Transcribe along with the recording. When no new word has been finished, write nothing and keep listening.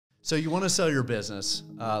So you want to sell your business.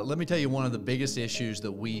 Let me tell you one of the biggest issues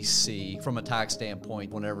that we see from a tax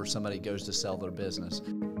standpoint whenever somebody goes to sell their business.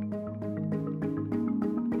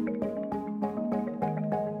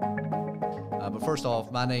 But first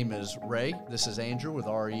off, my name is Ray. This is Andrew with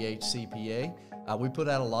REH CPA. We put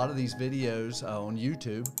out a lot of these videos on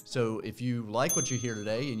YouTube. So if you like what you hear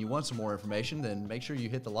today and you want some more information, then make sure you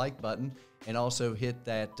hit the like button and also hit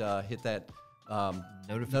that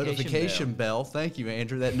notification bell. Thank you,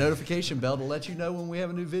 Andrew. That notification bell to let you know when we have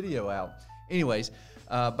a new video out. Anyways,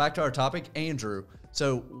 back to our topic, Andrew.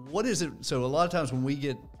 So what is it? So a lot of times when we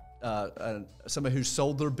get somebody who's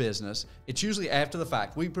sold their business, it's usually after the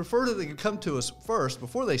fact. We prefer that they come to us first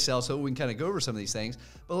before they sell, so we can kind of go over some of these things.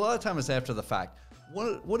 But a lot of times it's after the fact.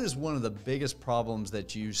 What is one of the biggest problems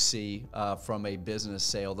that you see from a business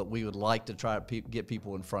sale that we would like to try to get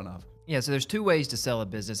people in front of? Yeah, so there's two ways to sell a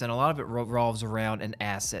business, and a lot of it revolves around an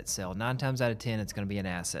asset sale. 9 times out of 10, it's going to be an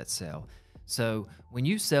asset sale. So when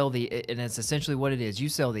you sell and it's essentially what it is, you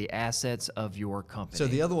sell the assets of your company. So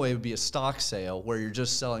the other way would be a stock sale, where you're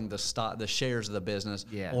just selling the stock, the shares of the business,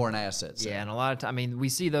 or an asset sale. Yeah, and a lot of times, I mean, we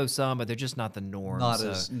see those some, but they're just not the norm.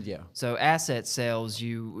 So asset sales,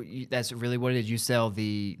 that's really what it is. You sell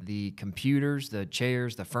the computers, the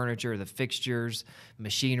chairs, the furniture, the fixtures,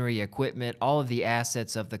 machinery, equipment, all of the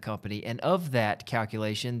assets of the company. And of that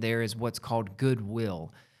calculation, there is what's called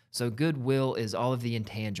goodwill. So goodwill is all of the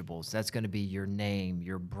intangibles. That's going to be your name,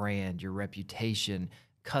 your brand, your reputation,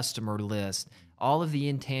 customer list. All of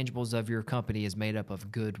the intangibles of your company is made up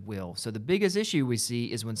of goodwill. So the biggest issue we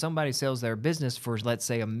see is when somebody sells their business for, let's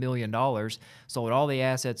say, $1 million, sold all the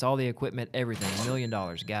assets, all the equipment, everything, $1 million,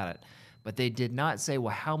 got it. But they did not say,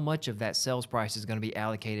 well, how much of that sales price is going to be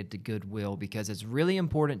allocated to goodwill, because it's really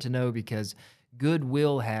important to know, because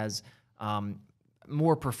goodwill has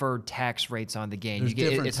more preferred tax rates on the gain. There's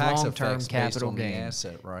different it's tax long-term effects capital based on gain. the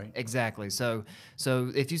asset, right? Exactly. So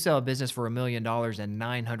if you sell a business for $1 million and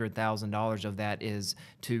 $900,000 of that is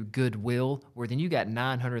to goodwill, where then you got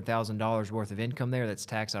 $900,000 worth of income there that's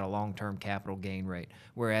taxed at a long-term capital gain rate.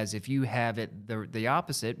 Whereas if you have it the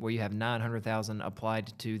opposite, where you have $900,000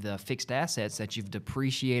 applied to the fixed assets that you've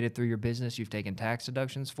depreciated through your business, you've taken tax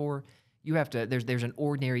deductions for, you have to there's an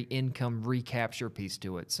ordinary income recapture piece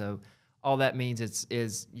to it. So all that means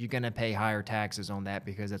is you're going to pay higher taxes on that,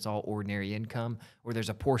 because it's all ordinary income, or there's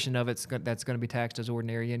a portion of it that's going to be taxed as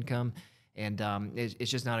ordinary income, and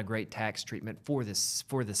it's just not a great tax treatment for the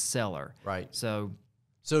seller. Right. So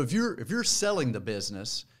if you're selling the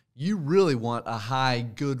business, you really want a high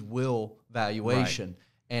goodwill valuation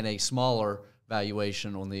and a smaller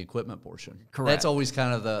valuation on the equipment portion. Correct. That's always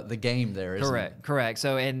kind of the game there, isn't it? Correct.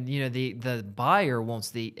 So, and the buyer wants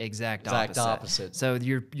the exact opposite. So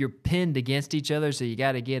you're pinned against each other. So you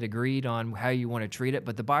got to get agreed on how you want to treat it.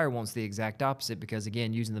 But the buyer wants the exact opposite, because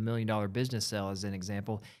again, using the $1 million business sale as an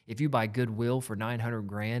example, if you buy goodwill for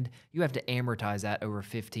 $900,000, you have to amortize that over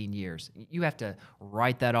 15 years. You have to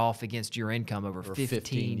write that off against your income over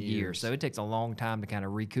 15 years. So it takes a long time to kind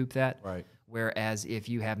of recoup that. Right. Whereas if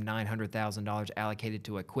you have $900,000 allocated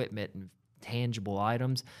to equipment and tangible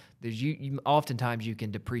items, oftentimes you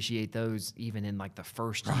can depreciate those even in like the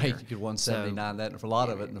first year. Right, you could 179 that for a lot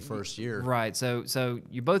of it in the first year. Right, so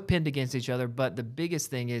you're both pinned against each other, but the biggest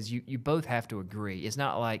thing is you both have to agree. It's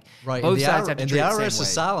not like both sides have to treat it the same way. And the IRS is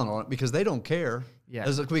silent on it, because they don't care. Yeah.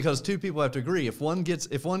 Because two people have to agree. If one gets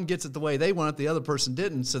it the way they want it, the other person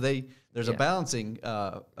didn't. So there's a balancing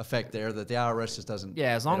effect there that the IRS just doesn't.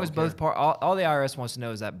 Yeah, as long as both all the IRS wants to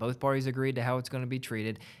know is that both parties agreed to how it's going to be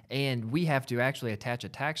treated, and we have to actually attach a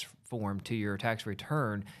tax form to your tax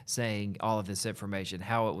return saying all of this information,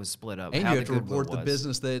 how it was split up, and how you have to report the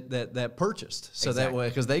business that purchased. So that way,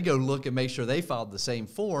 because they go look and make sure they filed the same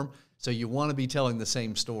form. So you want to be telling the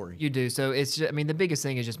same story. You do. So it's just, I mean, the biggest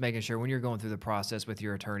thing is just making sure when you're going through the process with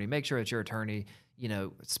your attorney, make sure that your attorney,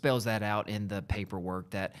 spells that out in the paperwork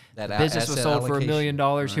that the business was sold for $1 million.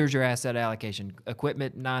 Right. Here's your asset allocation: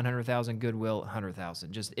 equipment $900,000, goodwill $100,000.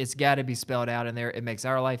 Just it's got to be spelled out in there. It makes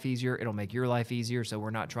our life easier. It'll make your life easier. So we're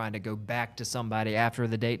not trying to go back to somebody after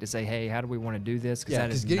the date to say, hey, how do we want to do this?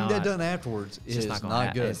 Because getting that done afterwards is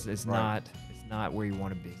not good. It's not where you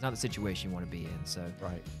want to be. It's not the situation you want to be in. So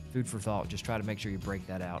food for thought. Just try to make sure you break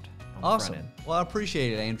that out on the front end. Well, I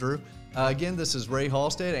appreciate it, Andrew. Again, this is Ray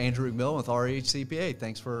Halstead, Andrew McMillan with REH CPA.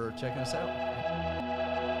 Thanks for checking us out.